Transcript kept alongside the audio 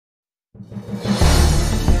We're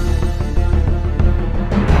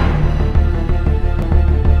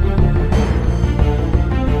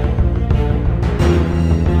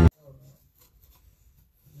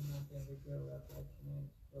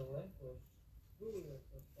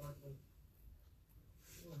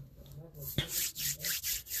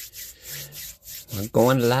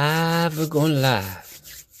going live. We're going live.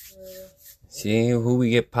 See who we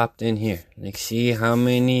get popped in here. Let's see how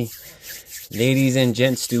many ladies and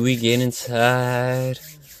gents do we get inside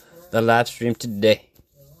the live stream today.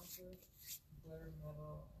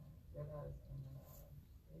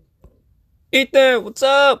 Ethan, what's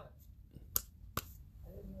up?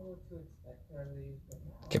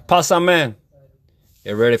 ¿Qué pasa, man?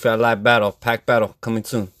 Get ready for that live battle, pack battle coming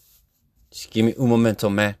soon. Just give me un momento,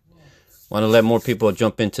 man. Want to let more people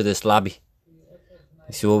jump into this lobby.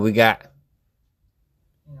 Let's see what we got.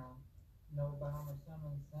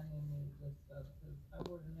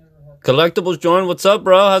 Collectibles join. What's up,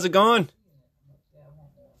 bro? How's it going?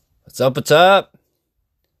 What's up? What's up?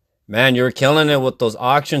 Man, you're killing it with those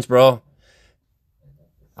auctions, bro.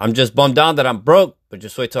 I'm just bummed out that I'm broke, but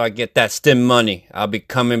just wait till I get that stim money. I'll be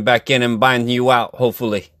coming back in and buying you out,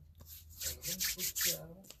 hopefully.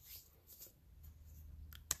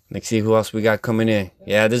 Let's see who else we got coming in.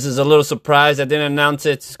 Yeah, this is a little surprise. I didn't announce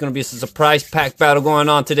it. It's going to be a surprise pack battle going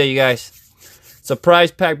on today, you guys. Surprise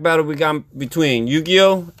pack battle we got between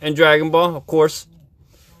Yu-Gi-Oh! And Dragon Ball, of course.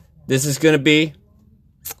 This is going to be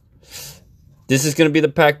the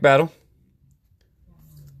pack battle.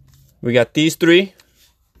 We got these three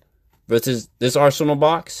versus this Arsenal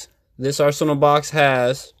box. This Arsenal box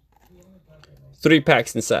has 3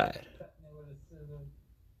 packs inside.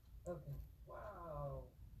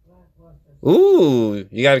 Ooh,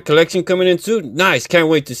 you got a collection coming in too? Nice. Can't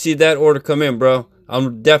wait to see that order come in, bro.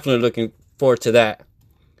 I'm definitely looking forward to that.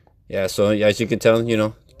 Yeah, so as you can tell, you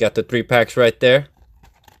know, got the 3 packs right there.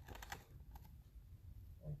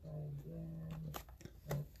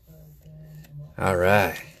 All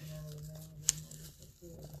right.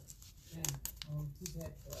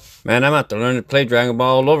 Man, I'm about to learn to play Dragon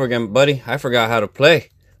Ball all over again, buddy. I forgot how to play.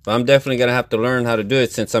 But I'm definitely going to have to learn how to do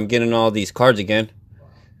it since I'm getting all these cards again.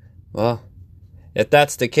 Well, if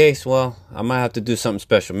that's the case, well, I might have to do something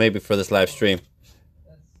special, maybe for this live stream.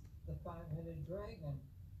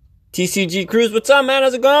 TCG Cruz, what's up, man?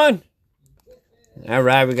 How's it going? All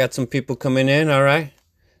right, we got some people coming in. All right.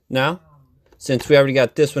 Now, since we already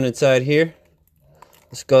got this one inside here,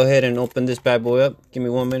 let's go ahead and open this bad boy up. Give me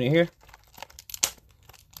 1 minute here.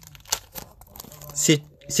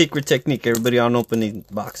 Secret technique, everybody on opening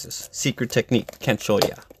boxes. Secret technique, can't show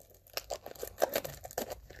ya.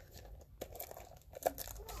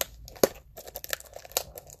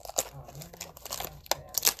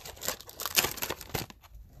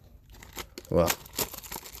 Well,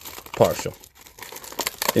 partial.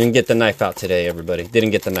 Didn't get the knife out today, everybody. Didn't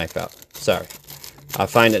get the knife out. Sorry. I'll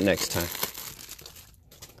find it next time.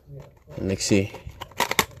 And let's see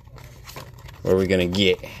where we're gonna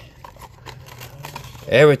get.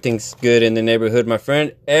 Everything's good in the neighborhood, my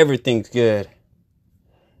friend. Everything's good.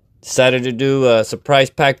 Decided to do a surprise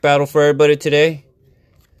pack battle for everybody today.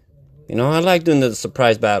 You know, I like doing the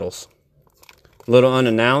surprise battles. A little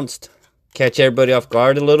unannounced. Catch everybody off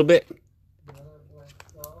guard a little bit.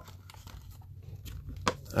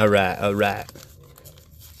 Alright, alright.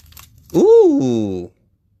 Ooh.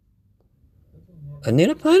 I need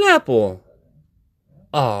a pineapple.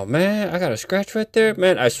 Oh, man. I got a scratch right there.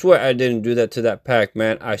 Man, I swear I didn't do that to that pack,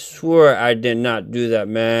 man. I swear I did not do that,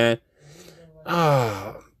 man.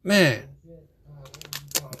 Oh, man.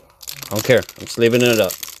 I don't care. I'm sleeving it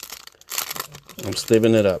up. I'm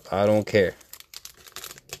sleeving it up. I don't care.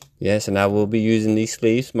 Yes, and I will be using these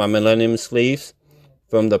sleeves. My Millennium sleeves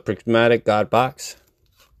from the Prismatic God box.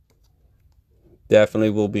 Definitely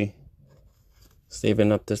will be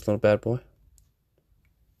sleeving up this little bad boy.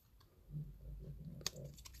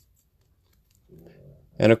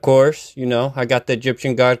 And of course, you know, I got the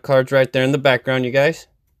Egyptian God cards right there in the background, you guys.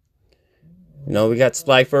 You know, we got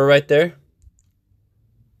Slifer right there.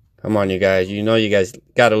 Come on, you guys. You know you guys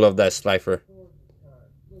gotta love that Slifer.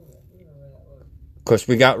 Of course,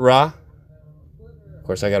 we got Ra. Of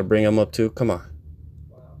course, I gotta bring him up too. Come on.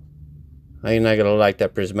 I ain't not gonna like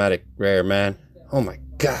that Prismatic Rare, man. Oh my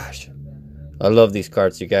gosh. I love these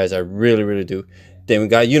cards, you guys. I really, really do. Then we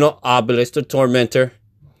got, you know, Obelisk the Tormentor.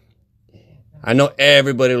 I know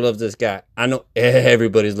everybody loves this guy. I know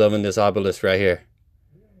everybody's loving this Obelisk right here.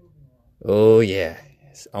 Oh, yeah.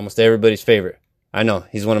 It's almost everybody's favorite. I know.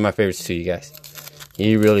 He's one of my favorites too, you guys.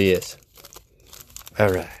 He really is.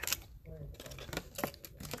 All right.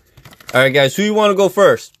 All right, guys. Who you want to go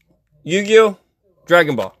first? Yu-Gi-Oh!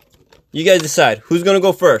 Dragon Ball. You guys decide. Who's going to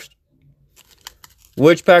go first?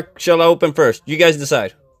 Which pack shall I open first? You guys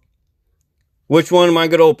decide. Which one am I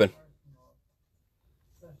going to open?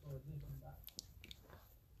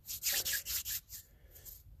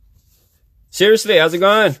 Seriously, how's it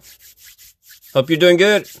going? Hope you're doing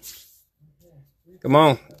good. Come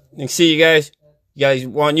on. Let's see you guys. You guys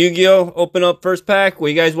want Yu-Gi-Oh? Open up first pack. Or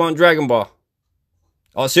you guys want Dragon Ball?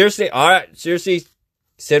 Oh, seriously? Alright, seriously.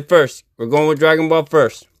 Said first. We're going with Dragon Ball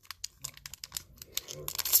first.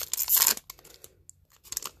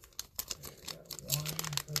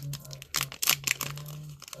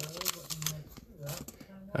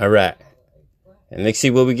 Alright. And let's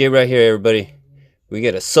see what we get right here, everybody. We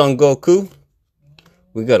get a Son Goku.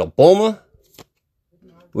 We got a Bulma.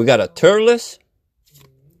 We got a Turles.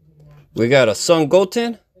 We got a Son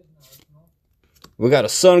Goten. We got a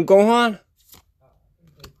Son Gohan.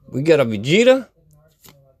 We got a Vegeta.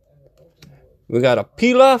 We got a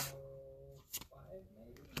Pilaf.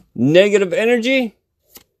 Negative Energy.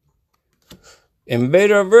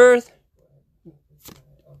 Invader of Earth.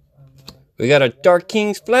 We got a Dark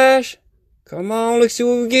King's Flash. Come on, let's see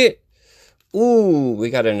what we get. Ooh, we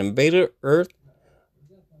got an Invader Earth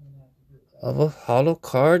of a holo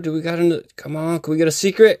card. Do we got an... Come on, can we get a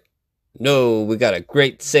secret? No, we got a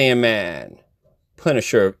Great Saiyaman.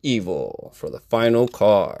 Punisher of Evil for the final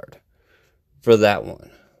card. For that one.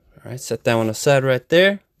 Alright, set that one aside right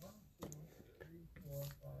there.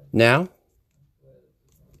 Now,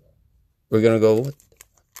 we're going to go with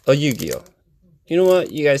a Yu-Gi-Oh! You know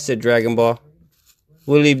what? You guys said Dragon Ball.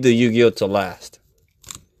 We'll leave the Yu-Gi-Oh! To last.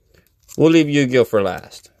 We'll leave Yu-Gi-Oh! For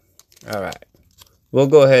last. Alright. We'll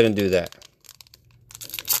go ahead and do that.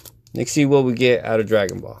 Let's see what we get out of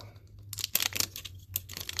Dragon Ball.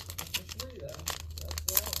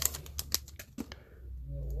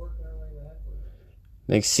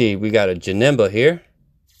 Let's see. We got a Janemba here.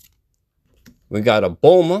 We got a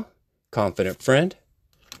Bulma. Confident Friend.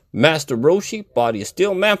 Master Roshi. Body of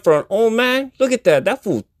Steel. Man for an old man. Look at that. That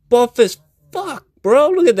fool's buff as fuck, bro.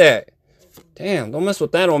 Look at that. Damn. Don't mess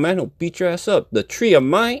with that old man. He'll beat your ass up. The Tree of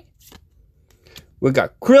Might. We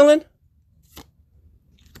got Krillin.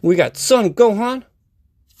 We got Son Gohan.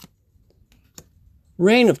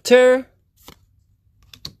 Reign of Terror.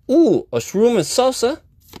 Ooh, a Shroom and Salsa.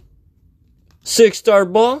 6-star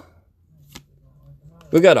ball.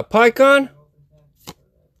 We got a Pycon.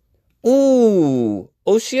 Ooh,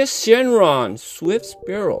 Oshius Shenron. Swift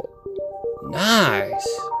Sparrow.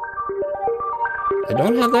 Nice. I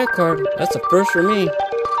don't have that card. That's a first for me.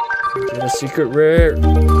 Get a secret rare.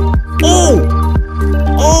 Oh!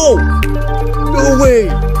 Oh! No way!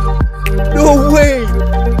 No way!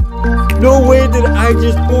 No way did I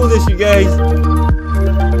just pull this, you guys.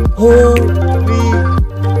 Holy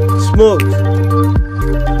smokes.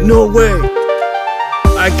 No way.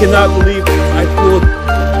 I cannot believe I pulled.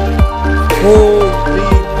 Holy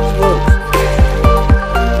smokes.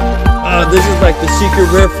 This is like the secret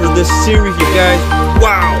rare for this series, you guys.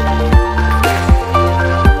 Wow.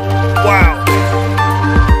 Wow.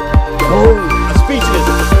 Oh, I'm speechless.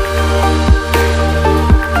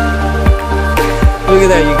 Look at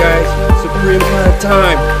that, you guys. Supreme Prime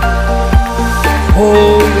Time.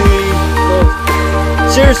 Holy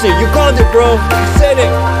smokes. Seriously, you called it, bro. You said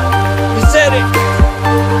it. You said it.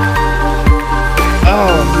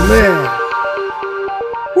 Oh, man.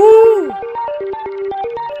 Woo.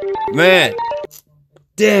 Man.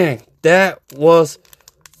 Dang. That was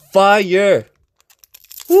fire.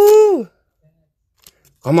 Woo.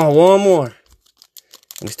 Come on, one more.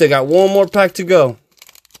 We still got one more pack to go.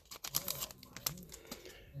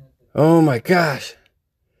 Oh my gosh.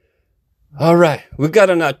 All right. We got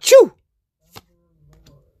a Nacho.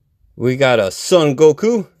 We got a Son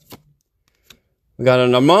Goku. We got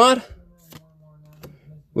an Ahmad.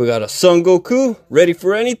 We got a Son Goku. Ready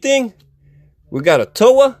for anything. We got a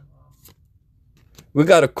Toa. We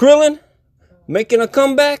got a Krillin. Making a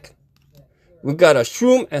comeback. We got a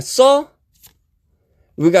Shroom and Saw.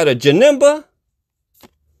 We got a Janemba.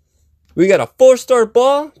 We got a 4-star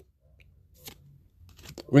ball.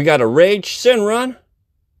 We got a Rage Shenron.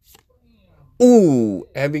 Ooh,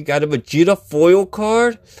 and we got a Vegeta foil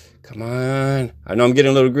card. Come on. I know I'm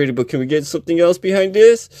getting a little greedy, but can we get something else behind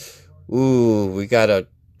this? Ooh, we got a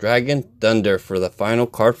Dragon Thunder for the final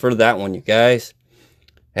card for that one, you guys.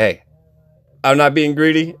 Hey, I'm not being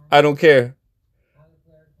greedy. I don't care.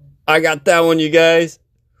 I got that one, you guys.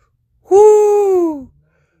 Woo!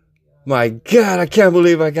 My God, I can't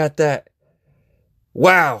believe I got that.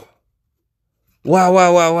 Wow. Wow,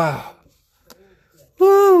 wow, wow, wow.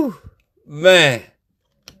 Woo! Man.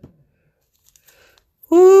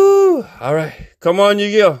 Woo! All right. Come on,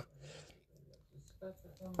 Yu-Gi-Oh!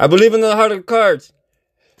 I believe in the heart of the cards.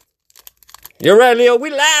 You're right, Leo. We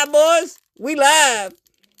live, boys. We live.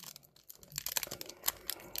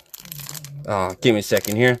 Oh, give me a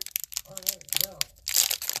second here.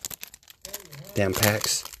 Damn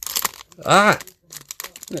packs. Ah.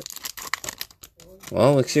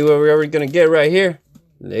 Well, let's see what we're going to get right here.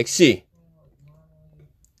 Let's see.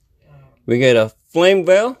 We get a Flame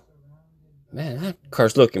Veil. Man, that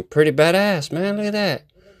card's looking pretty badass, man. Look at that.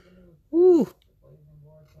 Woo.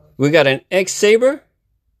 We got an X-Saber.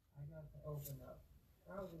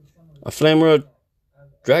 A Flame World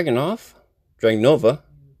Dragonova.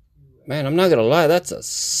 Man, I'm not going to lie. That's a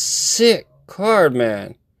sick card,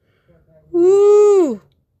 man. Woo.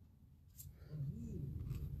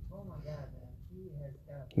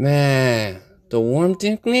 Man, the Warm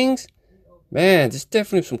Tinklings. Man, there's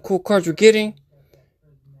definitely some cool cards we're getting.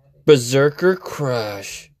 Berserker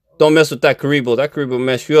Crush. Don't mess with that Karibo. That Karibo will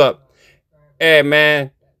mess you up. Hey,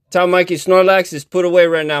 man. Tell Mikey Snorlax is put away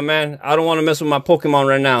right now, man. I don't want to mess with my Pokemon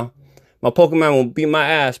right now. My Pokemon will beat my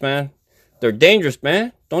ass, man. They're dangerous,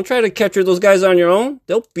 man. Don't try to capture those guys on your own.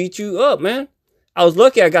 They'll beat you up, man. I was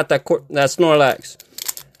lucky I got that Snorlax.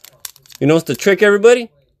 You know what's the trick,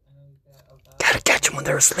 everybody? Gotta catch them when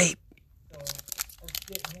they're asleep.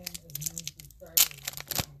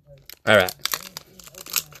 Alright.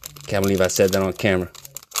 Can't believe I said that on camera.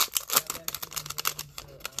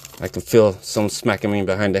 I can feel someone smacking me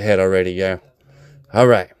behind the head already, yeah.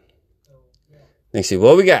 Alright. Let's see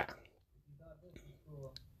what we got.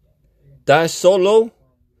 Dash Solo.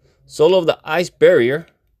 Solo of the Ice Barrier.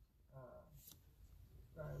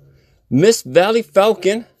 Mist Valley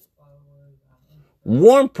Falcon.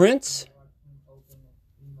 Warm Prince.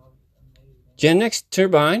 Gen X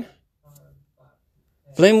Turbine.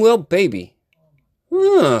 Flame Wheel Baby.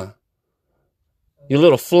 Huh. You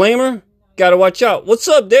little flamer. Gotta watch out. What's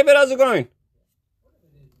up, David? How's it going?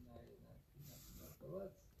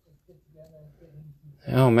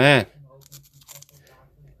 Oh, man.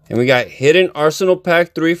 And we got Hidden Arsenal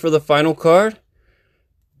Pack 3 for the final card.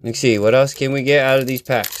 Let's see. What else can we get out of these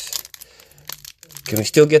packs? Can we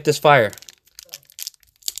still get this fire?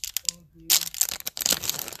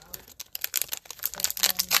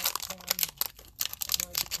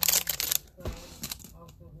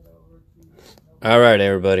 All right,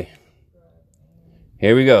 everybody.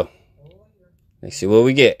 Here we go. Let's see what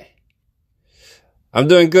we get. I'm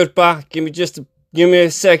doing good, pa. Give me a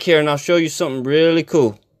sec here, and I'll show you something really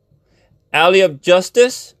cool. Alley of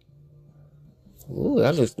Justice. Ooh,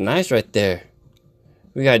 that looks nice right there.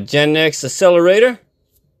 We got Gen X Accelerator.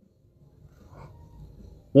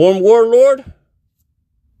 Warm Warlord.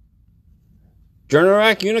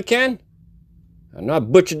 Journarak Unican. I know I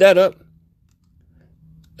butchered that up.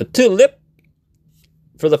 A Tulip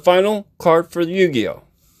for the final card for Yu-Gi-Oh!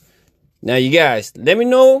 Now, you guys, let me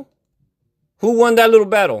know who won that little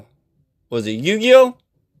battle. Was it Yu-Gi-Oh?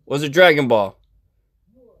 Was it Dragon Ball?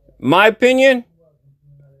 My opinion,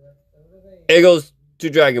 it goes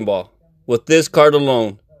to Dragon Ball with this card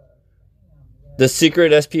alone. The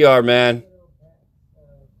Secret SPR, man.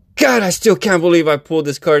 God, I still can't believe I pulled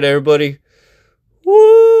this card, everybody.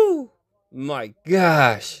 Woo! My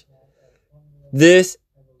gosh. This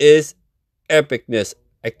is epicness.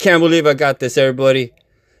 I can't believe I got this, everybody.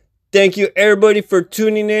 Thank you, everybody, for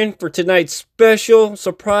tuning in for tonight's special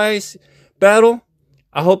surprise battle.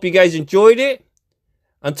 I hope you guys enjoyed it.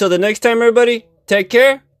 Until the next time, everybody, take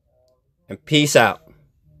care and peace out.